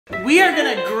We are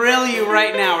gonna grill you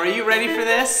right now. Are you ready for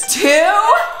this? 2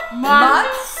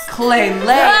 months.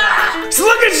 Klailea.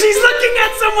 She's looking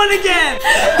at someone again.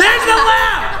 There's the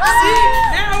laugh. See,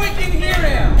 now we can hear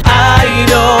him. I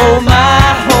know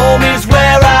my home is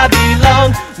where I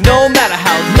belong. No matter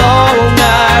how long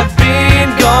I've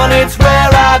been gone, it's where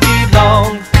I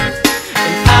belong.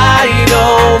 And I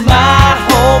know my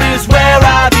home is where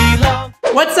I belong.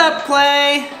 What's up,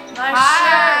 Klai?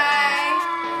 Hi.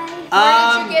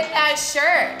 Where did you get that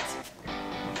shirt?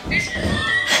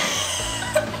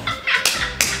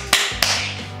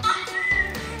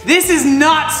 This is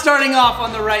not starting off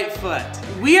on the right foot.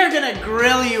 We are gonna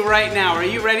grill you right now. Are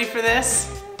you ready for this?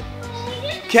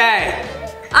 Okay.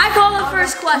 I call the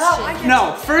first question.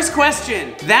 No, first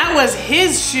question. That was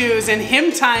his shoes and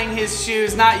him tying his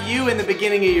shoes, not you in the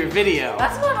beginning of your video.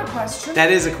 That's not a question.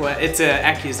 That is it's an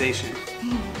accusation.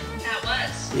 That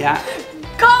was. Yeah.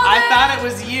 I thought it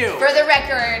was you. For the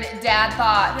record, Dad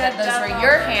thought that those were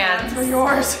your hands. For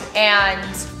yours. And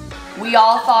we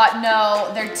all thought,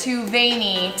 no, they're too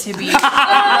veiny to be those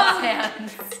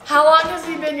hands. How long has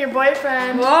he been your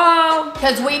boyfriend? Whoa.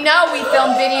 Because we know we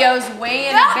film videos way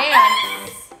in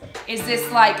advance. Is this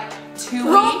like 2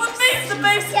 weeks? The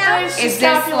base. Is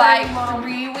this like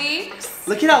 3 weeks?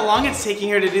 Look at how long it's taking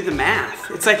her to do the math.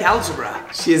 It's like algebra.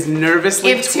 She is nervously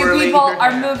If 2 twirling people her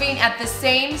are hair. moving at the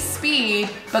same speed,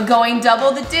 but going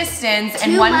double the distance,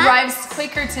 and one drives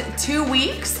quicker to 2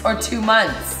 weeks or 2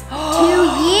 months? 2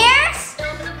 years?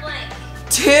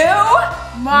 2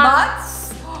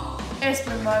 months? It's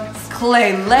been months.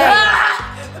 Klailea.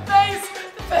 The face.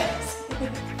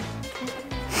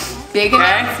 Big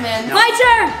announcement. No. My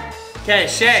turn. Okay,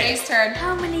 Shae. Shae's turn.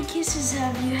 How many kisses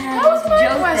have you had That was with my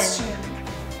Jothan? question.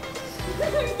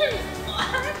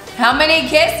 How many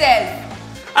kisses?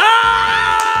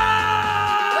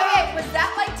 Ah! Wait, was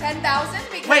that like 10,000?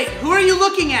 Because Wait, who are you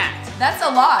looking at? that's a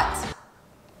lot.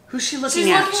 Who's she looking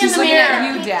She's at? looking She's in the looking mirror.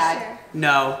 at you, Dad.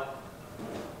 No.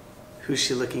 Who's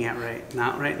she looking at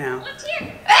Not right now.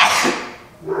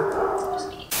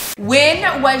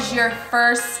 When was your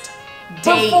first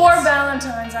date? Before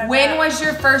Valentine's, I When bet. was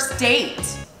your first date?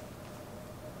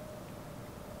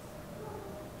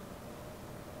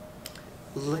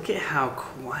 Look at how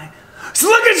quiet. She's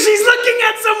looking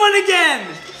at someone again!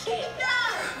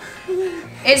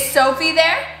 Is Sophie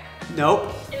there?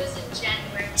 Nope. It was in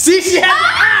January. See, she had to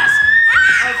ask!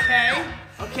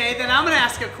 Okay, then I'm gonna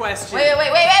ask a question. Wait,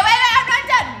 I'm not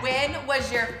done. When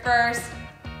was your first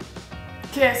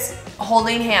Kiss.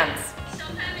 holding hands?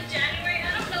 Sometime in January, I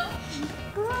don't know.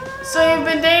 So you've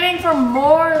been dating for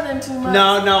more than 2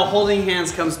 months? No, holding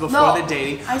hands comes before No, the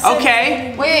dating. I said Okay,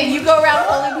 dating. Wait, you go around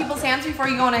holding people's hands before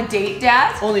you go on a date,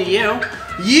 Dad? only you.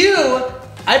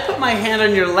 I put my hand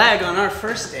on your leg on our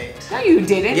first date. No, you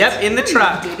didn't. Yep, in the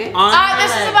truck. You didn't. On her This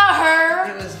leg. is about her.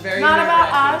 It was very not about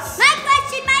nerve-wracking. us.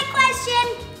 My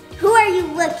question. Who are you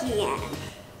looking at?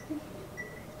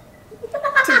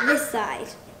 To this side.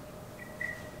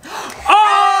 Oh!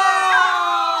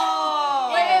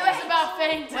 Wait, it was about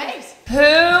fainting. Who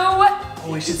Oh,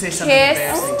 we should say something kissed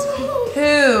embarrassing.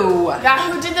 who? Yeah,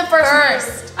 who did the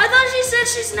first? I thought she said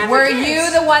she's never Were kissed. you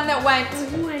the one that went?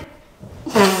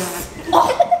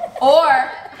 Or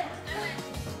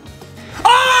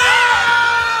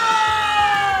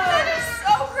Oh! that is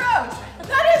so gross.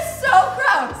 That is so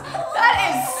gross. That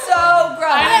is so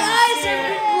gross. My eyes are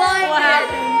blinded.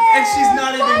 And she's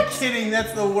not even kidding.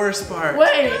 That's the worst part.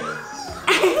 Wait.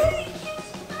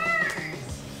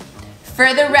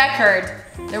 For the record,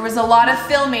 there was a lot of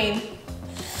filming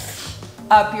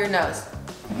up your nose.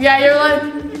 Yeah, you're like.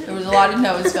 There was a lot of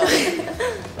nose filming.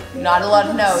 Not a lot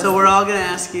of nose. So we're all gonna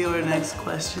ask you our next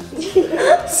question.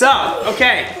 So,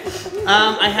 okay.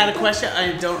 I had a question.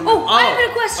 I don't remember. Oh, I have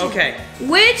a question. Okay.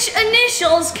 Which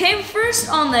initials came first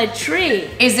on the tree?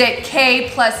 Is it K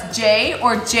plus J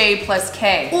or J plus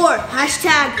K? Or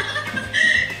hashtag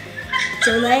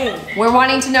delay. We're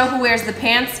wanting to know who wears the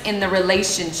pants in the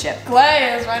relationship.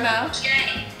 Klai is right now. J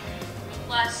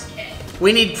plus K.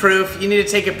 We need proof. You need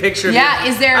to take a picture of Yeah,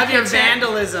 is there a of your picture?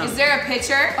 vandalism. Is there a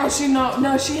picture? Oh, she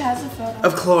she has a photo.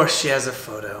 Of course, she has a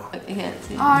photo. I can't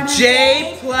see. Oh,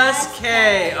 J plus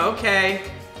K. Okay.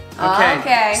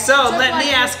 Okay. So let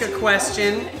me ask a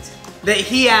question that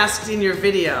he asked in your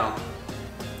video.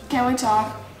 Can we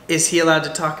talk? Is he allowed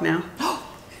to talk now?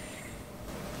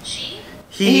 She?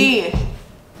 He.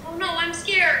 Oh no, I'm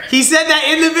scared. He said that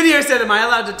in the video. He said, am I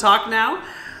allowed to talk now?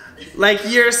 Like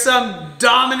you're some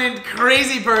dominant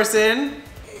crazy person.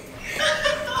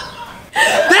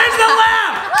 There's the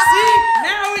laugh! See?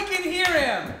 Now we can hear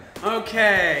him.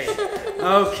 Okay.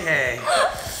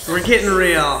 We're getting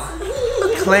real.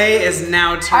 Klai is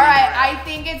now turning. All right, I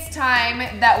think it's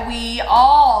time that we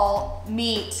all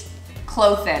meet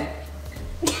Clothin?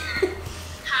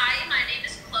 Hi, my name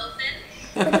is Clothin.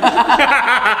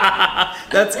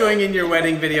 That's going in your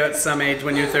wedding video at some age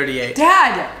when you're 38.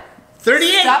 Dad!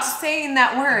 38! Stop saying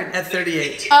that word. At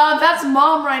 38. That's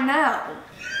mom right now.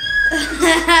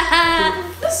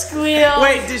 Squeal.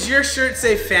 Wait, does your shirt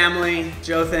say family,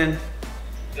 Jothan?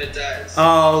 It does.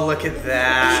 Oh, look at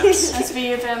that. That's for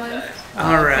your family.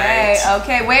 All right.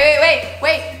 Okay,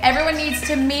 wait. Everyone needs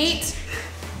to meet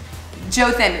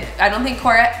Jothan. I don't think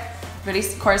Cora,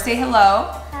 Cora, say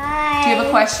hello. Hi. Do you have a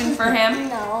question for him?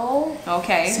 No.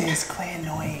 Okay. Is Klai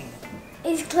annoying?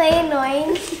 Is Klai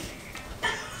annoying?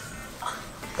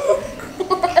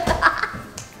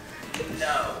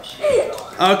 No, she's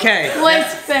not. Okay.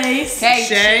 Klai's face. Okay,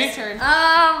 Shae? Shae's turn.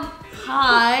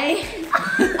 Hi.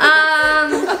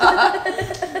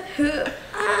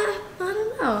 I don't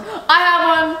know. I have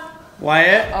one.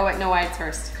 Wyatt? Oh wait, no, Wyatt's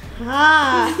first.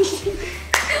 Hi.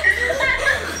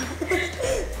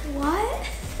 What?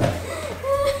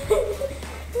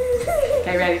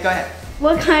 Okay, ready, go ahead.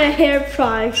 What kind of hair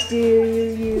products do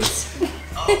you use?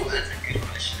 Oh, that's a good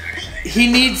question, actually.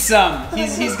 He needs some.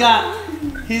 He's got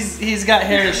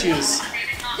hair issues.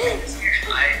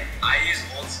 I use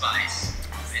Old Spice.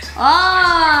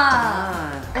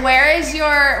 Where is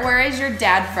your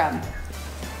dad from?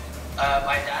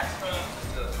 My dad's from the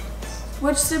Philippines.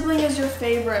 Which sibling is your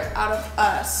favorite out of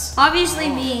us? Obviously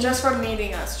me. Just from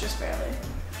meeting us, just barely.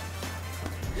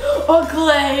 Oh,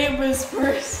 Klai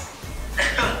whispers.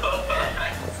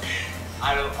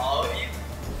 Out of all of you?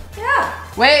 Yeah.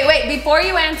 Wait, before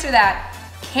you answer that,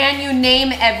 can you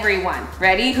name everyone?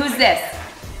 Ready? Who's this?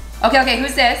 Okay,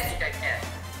 who's this? I think I can.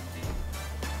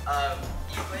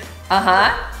 Evelin,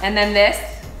 Uh-huh, and then this?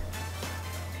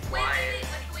 Wait, what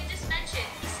did we just mention?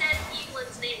 He said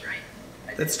Evelyn's name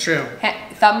right. That's true.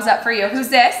 Thumbs up for you. Who's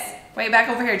this? Wait, back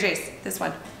over here, Jase. This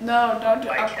one. No, don't do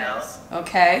Rykel, okay.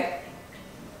 Okay.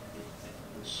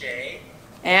 Shae,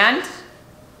 And?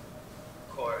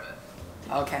 Cora.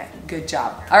 Okay, good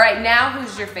job. All right, now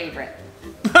who's your favorite?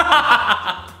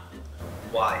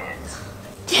 Wyatt.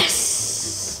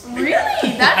 Yes. Really?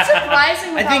 That's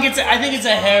surprising. I think it's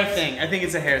a hair thing. I think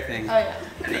it's a hair thing. Oh yeah.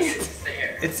 I think it's the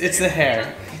hair. It's the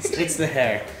hair. It's the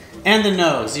hair. And the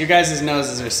nose. Your guys'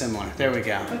 noses are similar. There we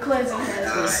go. But Klai's in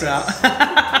here. So.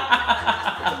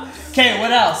 Okay,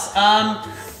 what else?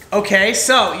 Okay,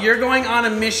 so you're going on a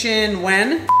mission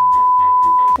when?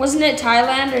 Wasn't it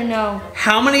Thailand or no?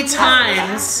 How many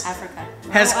times Africa.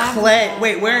 has Klai?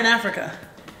 Wait, where in Africa?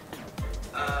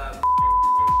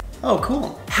 Oh,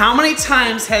 cool. How many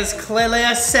times has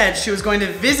Klailea said she was going to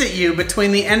visit you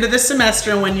between the end of the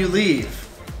semester and when you leave?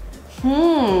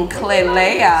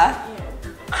 Klailea.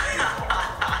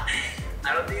 I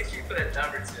don't think she put a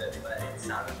number to it, but it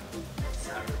sounded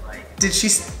like Did she?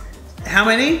 How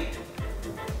many?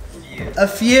 few. A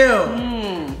few.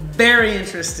 Very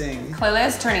interesting.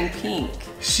 Klailea's turning pink.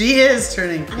 She is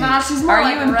turning pink. Nah, she's more Are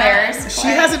like you red. embarrassed? She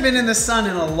hasn't been in the sun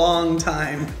in a long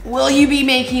time. Will you be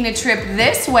making a trip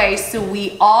this way so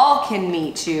we all can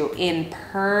meet you in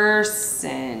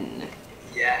person?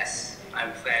 Yes,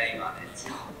 I'm planning on it.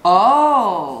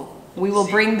 Oh, we will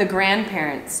bring the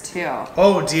grandparents too.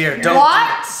 Oh dear, don't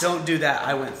What? don't do that.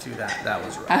 I went through that. That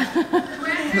was right.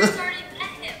 Grandparents already met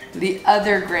him. The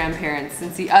other grandparents,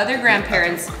 since the other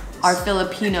grandparents are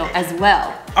Filipino as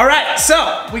well. All right,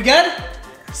 so we good?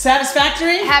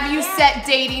 Satisfactory? Have you set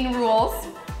dating rules?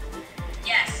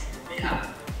 Yes. Yeah.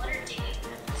 What are dating?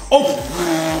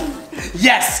 Oh,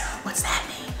 yes. What's that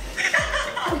mean?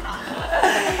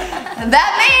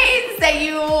 That means that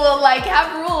you like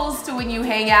have rules to when you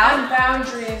hang And out.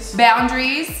 boundaries.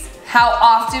 Boundaries, how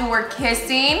often we're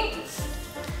kissing.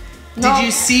 Did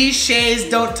you see Shae's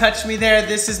 "Don't Touch Me" there?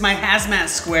 This is my hazmat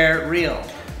square reel.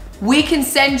 We can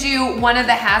send you one of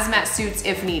the hazmat suits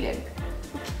if needed.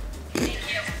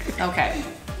 Okay,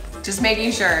 just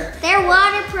making sure. They're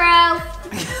waterproof.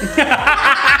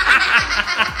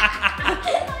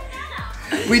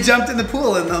 We jumped in the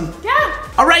pool in them. Yeah.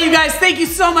 All right, you guys, thank you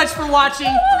so much for watching.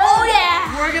 Oh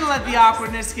yeah. We're gonna let the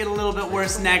awkwardness get a little bit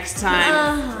worse next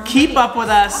time. Keep up with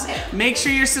us. Make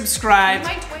sure you're subscribed.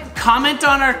 Comment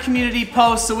on our community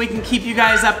posts so we can keep you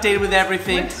guys updated with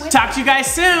everything. Talk to you guys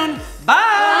soon.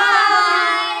 Bye.